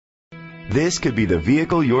This could be the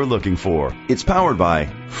vehicle you're looking for. It's powered by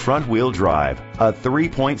front-wheel drive, a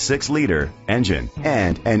 3.6-liter engine,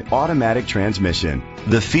 and an automatic transmission.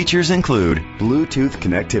 The features include Bluetooth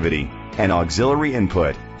connectivity, an auxiliary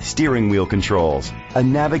input, steering wheel controls, a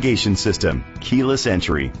navigation system, keyless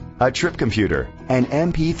entry, a trip computer, an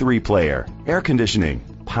MP3 player, air conditioning,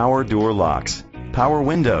 power door locks, power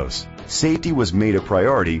windows. Safety was made a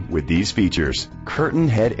priority with these features: curtain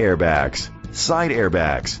head airbags, side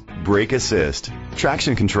airbags, brake assist,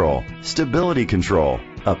 traction control, stability control,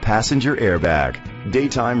 a passenger airbag,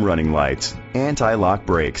 daytime running lights, anti-lock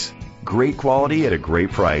brakes. Great quality at a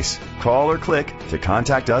great price. Call or click to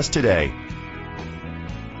contact us today.